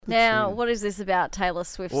Now, what is this about Taylor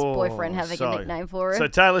Swift's boyfriend having a nickname for her? So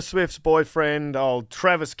Taylor Swift's boyfriend, old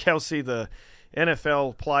Travis Kelce, the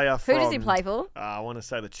NFL player Who does he play for? I want to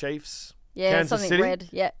say the Chiefs. Yeah, Kansas something City? red.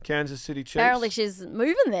 Yeah. Kansas City Chiefs. Apparently she's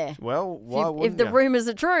moving there. Well, why wouldn't if the rumours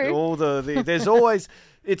are true. There's always...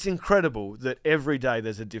 It's incredible that every day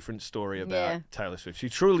there's a different story about Taylor Swift. She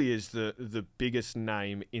truly is the biggest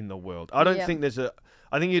name in the world. I don't think there's a...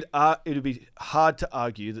 I think it'd be hard to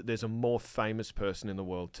argue that there's a more famous person in the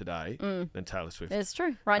world today than Taylor Swift. It's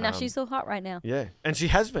true. Right now, she's so hot right now. Yeah. And she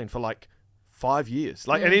has been for like 5 years.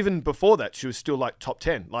 And even before that, she was still like top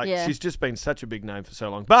 10. She's just been such a big name for so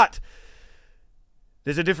long. But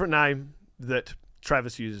there's a different name that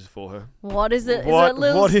Travis uses for her. What is it?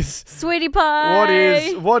 What is Sweetie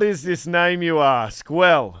Pie? What is this name, you ask?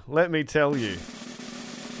 Well, let me tell you.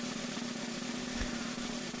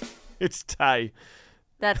 It's Tay.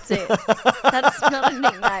 That's it. That's not a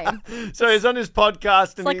nickname. So he's on his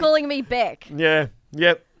podcast. It's like calling me Beck. Yeah.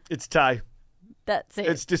 Yep. It's Tay. That's it.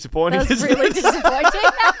 It's disappointing. That's really disappointing.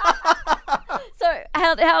 So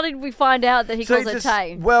how did we find out that he calls her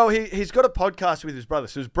Tay? Well, he's got a podcast with his brother.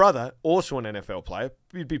 So his brother, also an NFL player,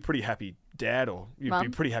 you'd be pretty happy dad, or you'd be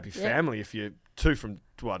pretty happy family if you're two from,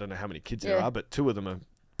 I don't know how many kids there are, but two of them are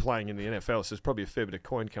playing in the NFL, so there's probably a fair bit of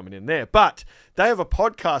coin coming in there. But they have a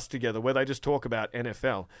podcast together where they just talk about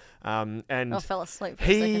NFL. And I fell asleep for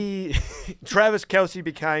a second. Travis Kelce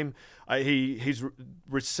became, he's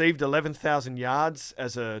received 11,000 yards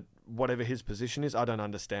as a whatever his position is. I don't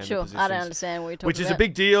understand the positions. I don't understand what you're talking about. Which is a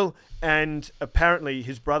big deal. And apparently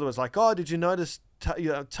his brother was like, oh, did you notice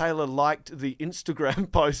Taylor liked the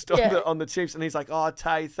Instagram post on the Chiefs? And he's like, oh,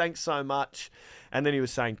 Tay, thanks so much. And then he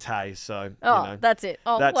was saying Tay, so that's it.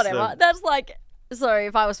 Oh, that's whatever. That's like, sorry,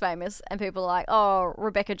 if I was famous and people are like, oh,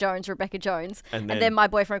 Rebecca Jones, and then my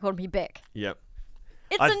boyfriend called me Beck. Yep.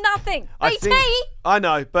 It's a nothing. BT. I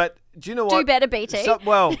know, but do you know what? Do better, BT.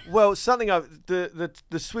 Well, something the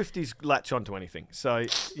Swifties latch onto anything. So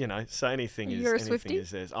so anything is You're a anything Swiftie?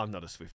 is theirs. I'm not a Swiftie.